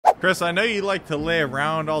Chris, I know you like to lay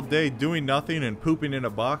around all day doing nothing and pooping in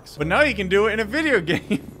a box, but now you can do it in a video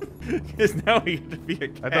game. Because now you get to be a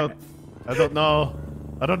cat. I don't know.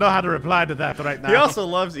 I don't know how to reply to that right now. He also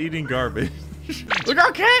loves eating garbage. Look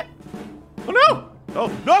out, cat! Oh no!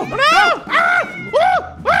 Oh no! Oh no! Ah!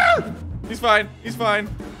 Woo! Ah! He's fine. He's fine.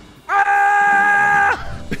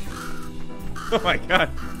 Ah! Oh my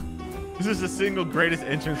god. This is the single greatest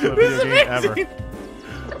entrance to a video game ever.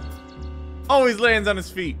 Always lands on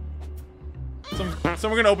his feet.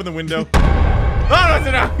 Someone gonna open the window. Oh, that's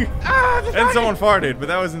enough! And someone farted, but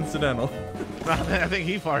that was incidental. I think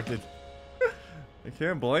he farted. I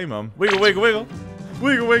can't blame him. Wiggle, wiggle, wiggle.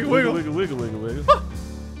 Wiggle, wiggle, wiggle. Wiggle, wiggle, wiggle, wiggle.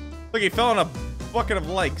 Look, he fell in a bucket of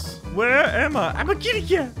likes. Where am I? I'm a kitty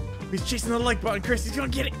cat. He's chasing the like button, Chris. He's gonna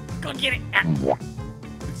get it. Go get it. Ah.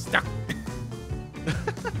 It's stuck.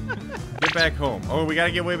 Get back home. Oh, we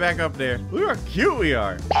gotta get way back up there. Look how cute we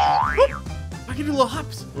are. Whoop. I can do little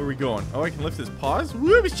hops. Where are we going? Oh, I can lift his paws.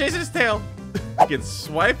 Whoop, he's chasing his tail. He can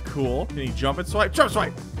swipe. Cool. Can he jump and swipe? Jump,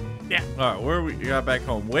 swipe. Yeah. All right, where are we? You got back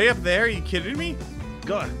home. Way up there? Are you kidding me?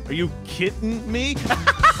 God, are you kidding me?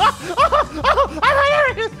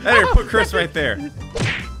 There, put Chris right there.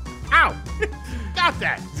 Ow! Got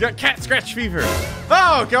that. He's got cat scratch fever.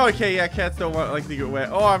 Oh, okay, yeah, cats don't like to get wet.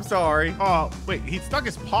 Oh, I'm sorry. Oh, wait, he stuck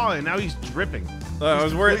his paw in, now he's dripping. I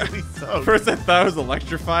was worried. So. First I thought I was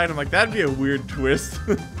electrified. I'm like, that'd be a weird twist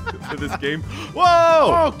to this game. Whoa!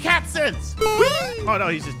 Oh, cat sense! Oh no,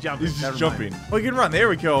 he's just jumping. He's just jumping. Oh, you can run. There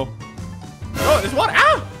we go. Oh, there's one.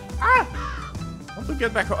 Ow! Ah! How do we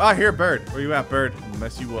get back home? Ah, here, bird. Where you at, bird? I'll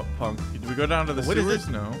mess you up, punk. Did we go down to the sewers?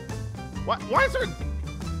 No. What? Why is there?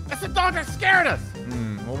 That's the dog that scared us.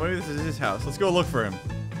 Well, maybe this is his house. Let's go look for him.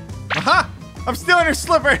 Aha! I'm stealing your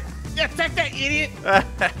slipper. Yeah, take that, idiot.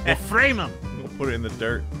 We'll frame him. We'll put it in the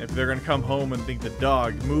dirt. If they're gonna come home and think the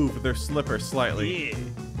dog moved their slipper slightly. Yeah.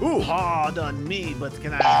 Ooh. Hard on me, but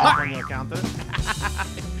can I have on your counter?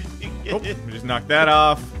 Oh, we just knocked that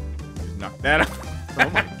off. Just knocked that off. Oh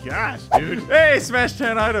my gosh, dude. Hey, smash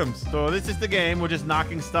 10 items. So this is the game. We're just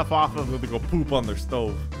knocking stuff off of. We're gonna go poop on their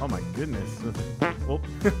stove. Oh my goodness. Oh,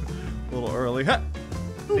 a little early. Huh.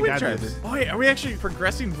 Ooh, think wind I did chimes. it. Oh, wait, are we actually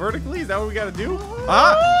progressing vertically? Is that what we gotta do?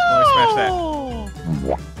 Ah! Oh, I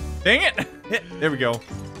smashed that. Dang it. There we go.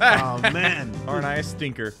 Oh man. Aren't I a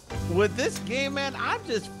stinker? With this game, man, I'm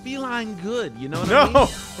just feeling good. You know what I mean? No,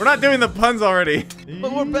 we're not doing the puns already.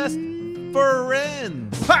 But we're best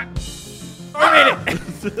friends. Ha! I made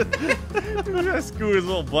it. We're gonna scoot his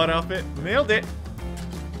little butt off it. Nailed it.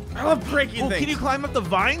 I love breaking things. Can you climb up the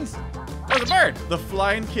vines? Oh, the bird. The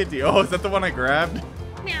flying kitty. Oh, is that the one I grabbed?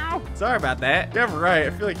 Meow. Sorry about that. You're right. I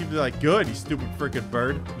feel like you'd be like, good, you stupid freaking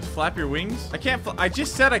bird. Just flap your wings. I can't I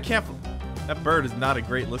just said I can't That bird is not a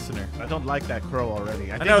great listener. I don't like that crow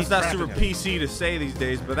already. I know it's not super PC to say these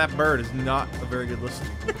days, but that bird is not a very good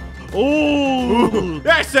listener. Ooh.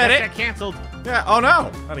 Yeah, I said it. Got canceled. Yeah. Oh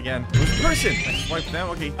no. Not again. It was a person. I swiped them.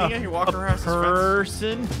 Okay. Yeah, you walk around.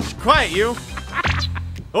 Person. Quiet, you.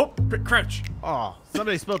 Oh, crouch. Oh,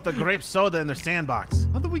 somebody spilled the grape soda in their sandbox.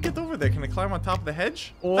 How did we get over there? Can I climb on top of the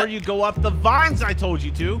hedge? Or you go up the vines I told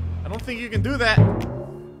you to. I don't think you can do that.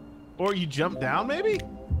 Or you jump down, maybe?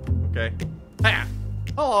 Okay. Hiya.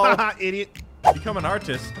 Hello. Idiot. Become an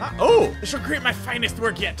artist. Oh, I shall create my finest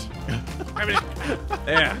work yet.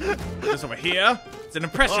 There. This over here. It's an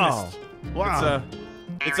impressionist. Oh, wow.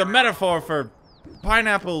 It's a metaphor for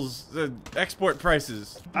pineapples export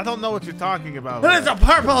prices. I don't know what you're talking about. It is a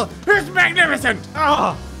purple. It's magnificent.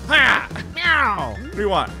 Oh. Hiya. Meow. What do you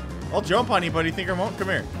want? I'll jump on you, but you think I won't? Come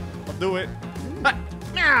here. I'll do it.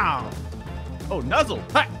 Meow. Oh, nuzzle.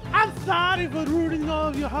 Hi. I'm sorry for ruining all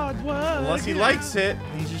of your hard work. Unless he likes it,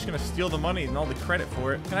 he's just gonna steal the money and all the credit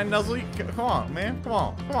for it. Can I nuzzle you? Come on, man. Come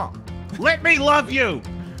on. Come on. Let me love you.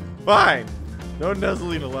 Fine. No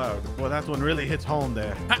nuzzling allowed. Well, that one really hits home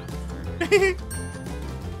there.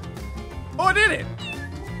 Oh, I did it.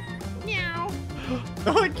 Meow.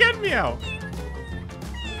 Oh, I can meow.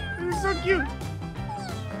 You're so cute.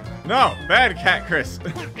 No, bad cat Chris.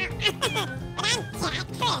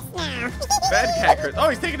 Bad cat Chris. Oh,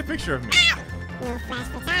 he's taking a picture of me.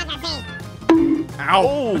 Ow.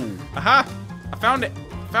 Oh. Aha. I found it.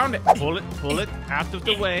 Found it. Pull it out of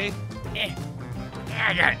the way.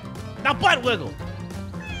 I got it. Now butt wiggle.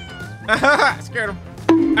 Scared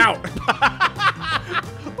him. Ow.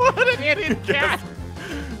 What an idiot cat.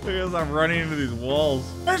 Because I'm running into these walls.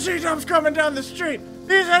 And Ctop's coming down the street.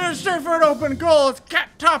 He's headed straight for an open goal. It's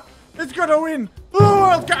Ctop. It's gonna win the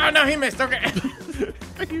World Cup. Oh, no, he missed. Okay.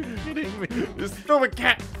 Are you kidding me? This stupid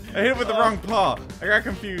cat. I hit it with the wrong paw. I got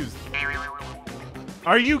confused.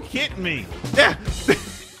 Are you kidding me? Yeah.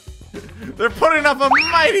 They're putting up a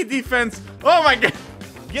mighty defense. Oh my god.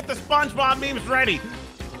 Get the SpongeBob memes ready.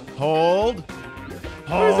 Hold.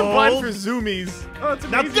 There's a blind for zoomies. Oh, it's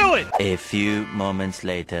Now amazing. do it. A few moments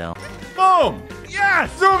later. Boom. Yes.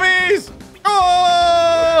 Zoomies.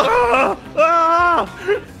 Oh!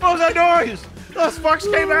 What was that noise? Oh, sparks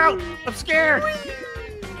came out. I'm scared. Let's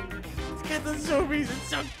get the zoomies. It's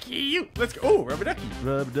so cute. Let's go. Oh, rubber ducky.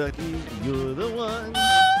 Rubber ducky, you're the one.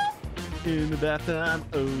 In the bathtime,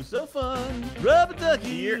 oh so fun. Rubber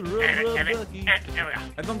ducky, rubber ducky.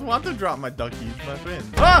 I don't want to drop my duckies, my friend.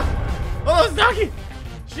 Ah! Oh, it's ducky.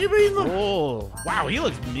 She mean them. Oh, wow, he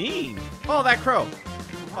looks mean. Oh, that crow.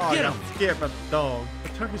 Oh, Get I him. got scared by the dog. The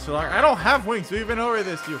turkey's so long. I don't have wings. We've been over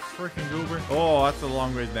this, you freaking goober. Oh, that's a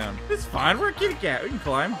long ways down. It's fine. We're a kitty cat. We can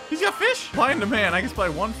climb. He's got fish. Blind demand. I can supply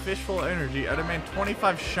 1 fish full of energy. I demand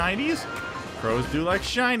 25 shinies. Crows do like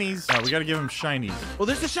shinies. Oh, we gotta give him shinies. Oh,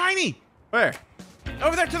 there's the shiny. Where?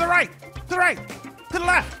 Over there to the right. To the right. To the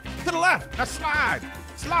left. To the left. Now slide.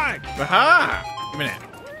 Slide. Aha! Give me that.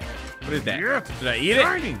 What is that? Yeah. Did I eat it?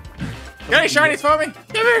 Shiny. Got any shinies for me?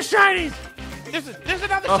 Give me your shinies! There's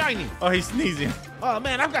another Oh, shiny. oh, he's sneezing. Oh,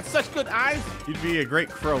 man, I've got such good eyes. You'd be a great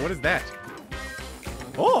crow. What is that?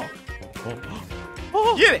 Oh!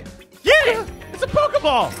 Oh, Get it! Get it! it's a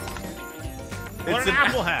Pokeball. Or It's an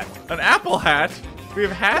apple hat. An apple hat? We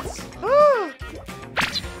have hats? I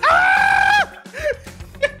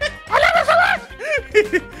love it so much!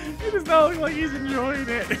 He does not look like he's enjoying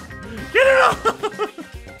it. Get it off!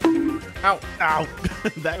 Ow. Ow.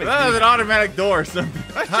 That That was an automatic door. So.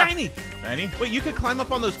 That's shiny. Shiny? Wait, you could climb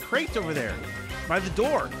up on those crates over there. By the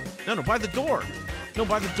door. No, by the door. No,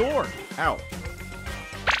 by the door. Ow.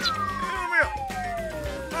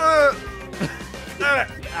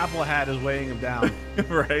 Apple hat is weighing him down.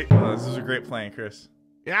 Right? Oh, this is a great plan, Chris.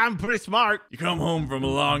 Yeah, I'm pretty smart. You come home from a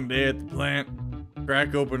long day at the plant,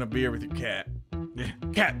 crack open a beer with your cat.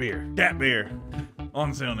 Cat beer. Cat beer.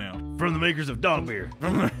 On sale now. From the makers of dog beer.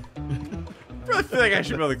 I really feel like I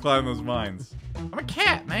should be able to climb those vines. I'm a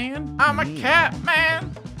cat, man. I'm a cat,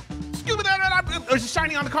 man. Scuba dive. There's a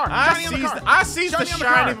shiny on the car. I Shiny on the seized, car. I seized the Shiny on the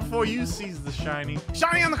shiny car. before you seized the shiny.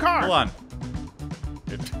 Shiny on the car. Hold on.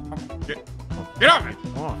 Get off me.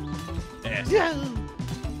 Oh. Yes. Yeah.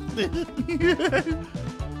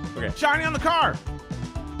 Okay. Shiny on the car.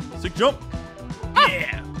 Sick jump.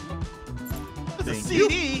 Yeah. It's a Thank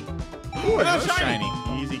CD. Ooh, Another another shiny.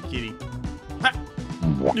 shiny. Easy kitty. Ah!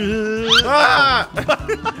 Ah!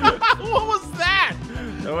 What was that?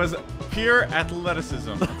 That was pure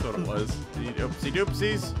athleticism. That's what it was. Oopsie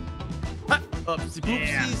doopsies. Oopsie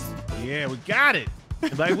poopsies. Yeah, we got it.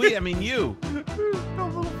 And by we, I mean you. No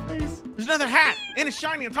little face. There's another hat and it's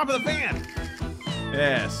shiny on top of the van.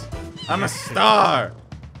 Yes. I'm a star.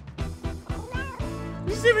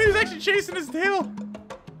 You see me? He's actually chasing his tail.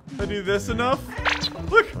 I do this enough.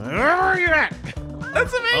 Look. Where are you at?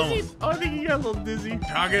 That's amazing. Oh, I think he got a little dizzy.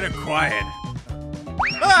 Target acquired.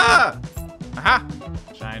 Ah! Aha.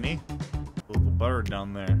 Shiny. Little bird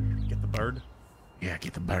down there. Get the bird. Yeah,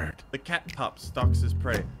 get the bird. The cat top stalks his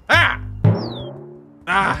prey. Ah!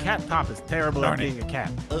 Ah! Cat top is terrible Darn at being a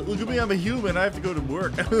cat. Look at me, I'm a human. I have to go to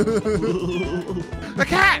work. The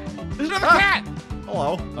cat! There's another cat!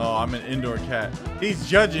 Hello. Oh, I'm an indoor cat. He's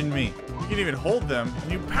judging me. You can even hold them.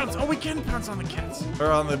 Can you pounce? Oh, we can pounce on the cats.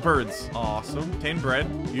 Or on the birds. Awesome. Obtain bread.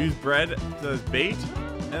 Use bread as bait.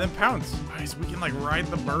 And then pounce. Nice. We can like ride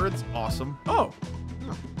the birds. Awesome. Oh.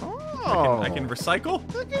 Oh. I can recycle.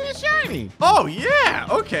 Look at it shiny. Oh, yeah.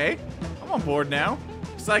 Okay. I'm on board now.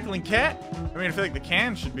 Recycling cat. I mean, I feel like the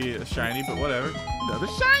can should be a shiny, but whatever. Another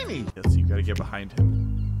shiny. Let's see. You gotta get behind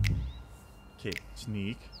him. Okay.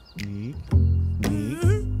 Sneak. Neat.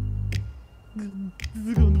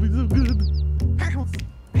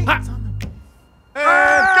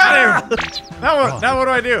 Got him! Now what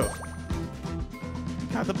do I do?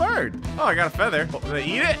 Got the bird. Oh, I got a feather. Oh, did I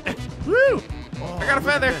eat it? Woo! I got a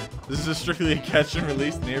feather. This is just strictly a catch and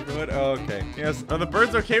release neighborhood. Oh, okay. Yes. Are the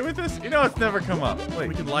birds okay with this? You know, it's never come up. Wait,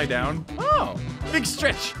 we can lie down. Oh, big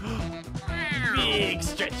stretch. Big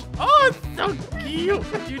stretch. Oh, it's so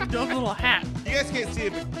cute. Your dumb little hat. You guys can't see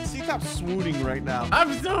it, but Ctop's swooning right now.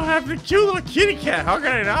 I'm so happy. Cute little kitty cat. How can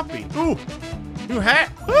I not be? Ooh, new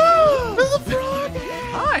hat. There's a frog.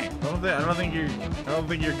 Hi. I don't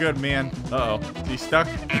think you're good, man. Uh oh. Is he stuck?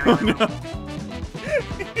 Oh no.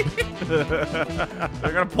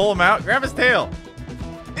 They're gonna pull him out. Grab his tail.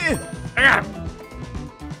 I got him.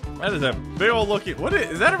 That is a big old looking. What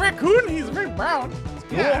is that? A raccoon? He's very brown.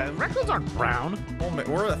 Yeah, raccoons aren't brown.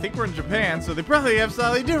 I think we're in Japan, so they probably have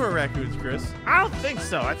slightly different raccoons, Chris. I don't think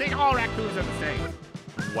so. I think all raccoons are the same.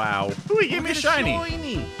 Wow. Ooh, he gave me a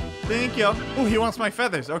shiny. Thank you. Oh, he wants my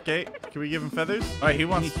feathers. Okay. Can we give him feathers? All right, he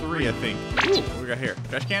wants 3, I think. Ooh, what we got here?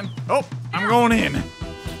 Trash can? Oh, I'm going in.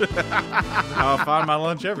 I'll find my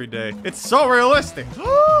lunch every day. It's so realistic.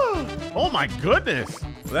 Oh my goodness.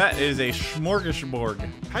 That is a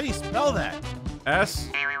smorgasbord. How do you spell that? S.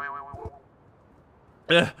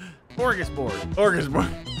 Smorgasbord.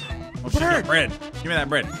 Smorgasbord. Oh, she's got bread. Give me that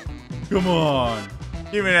bread. Come on.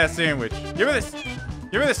 Give me that sandwich. Give me this.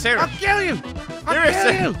 Give me the sandwich. I'll kill you. Give me a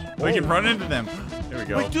sandwich. We can run into them. There we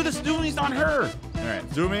go. Wait, do the zoomies on her. All right,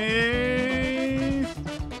 zoomies.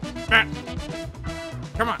 Ah.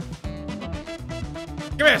 Come on.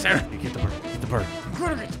 Give me that sandwich. Get the bird. Get the bird.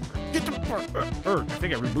 Get the bird. Bird. I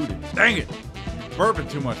think I rebooted. Dang it. Burping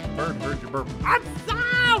too much. Bird, your burping. I'm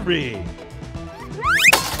sorry.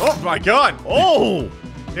 Oh my God. Oh.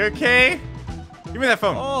 You okay? Give me that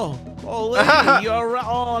phone. Oh, lady, you're right.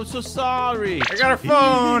 Oh, I'm so sorry. I got her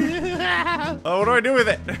phone. Oh, what do I do with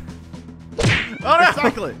it? Oh no!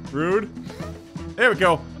 Recycle it. Rude. There we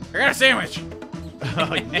go. I got a sandwich.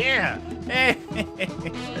 Oh, yeah.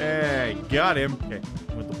 Hey, got him. Okay,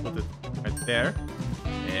 put it right there.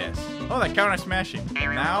 Yes. Oh, that counter's smashing.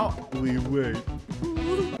 Now we wait.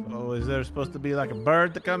 Oh, is there supposed to be like a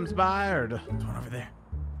bird that comes by, or? There's one over there.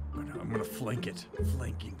 I'm gonna flank it.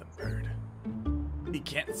 Flanking the bird. He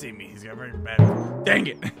can't see me. He's got very bad. Dang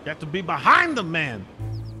it! You have to be behind the man.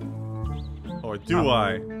 Or do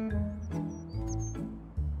I?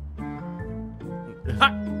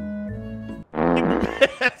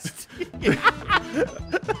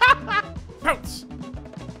 Pounce!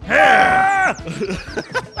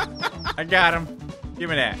 I got him. Give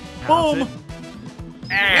me that. Boom!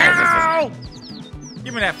 Ow!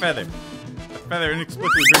 Give me that feather. That feather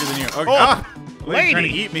inexplicably bigger than you. Okay. Oh, lady's trying to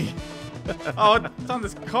eat me. Oh, it's on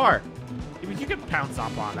this car. You can pounce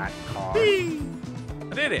up on that car.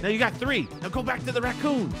 I did it. Now you got 3. Now go back to the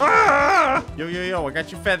raccoon. Ah! Yo, I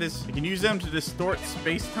got your feathers. I can use them to distort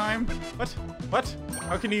space-time. What?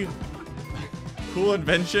 How can you... Cool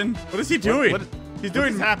invention. What is he doing? He's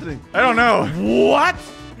doing... What's happening? I don't know. What?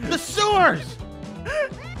 The sewers!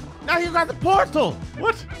 Now you got the portal!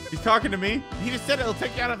 What? He's talking to me? He just said it'll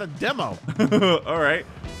take you out of the demo. All right.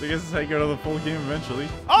 So I guess that's how you go to the full game eventually.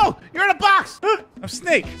 Oh! You're in a box! I'm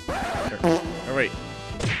Snake. Oh, wait.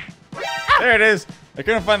 There it is. I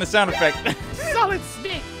couldn't find the sound effect. Solid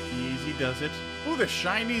Snake! Easy does it. Ooh, there's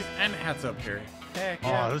shinies and hats up here. Heck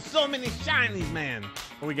yeah. Oh, there's so many shinies, man.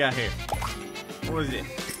 What we got here? What is it?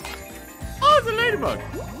 Oh, it's a ladybug.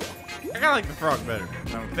 I kinda like the frog better.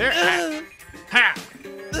 Now, there. Ha!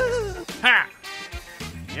 Ha!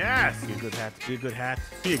 Yes! Be a good hat. Be a good hat.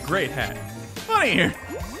 Be a great hat. Funny here.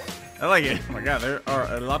 I like it. Oh my God, there are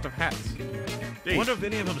a lot of hats. I wonder if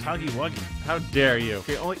any of them's Huggy Wuggy. How dare you?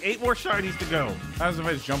 Okay, only 8 more shinies to go. How does if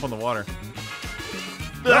I just jump on the water?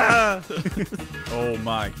 Oh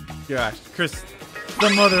my gosh. Chris, the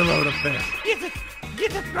mother load up there.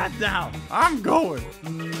 Get it right now. I'm going.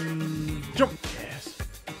 Jump.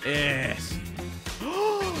 Yes.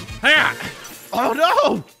 Hiya! Oh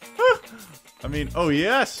no! I mean, oh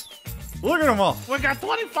yes. Look at them all. We got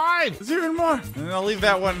 25. There's even more. And then I'll leave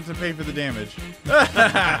that one to pay for the damage.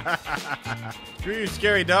 Screw you,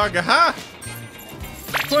 scary dog. Aha!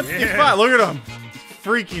 25. Look at him.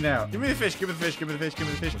 Freaking out. Give me the fish. Give me the fish. Give me the fish. Give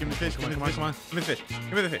me the fish. Give me the fish. Give me the fish. Come on. Give me the fish.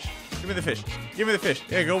 Give me the fish. Give me the fish. Give me the fish.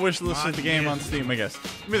 Yeah, go wish list the game on Steam, I guess.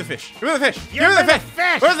 Give me the fish. Give me the fish. Give me the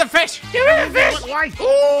fish. Where's the fish? Give me the fish.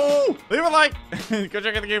 Ooh! Leave a like. Go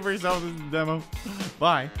check out the game for yourself. This is the demo.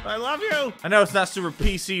 Bye. I love you. I know it's not super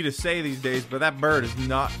PC to say these days, but that bird is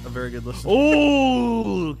not a very good listener.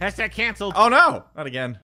 Ooh! Hashtag canceled. Oh no! Not again.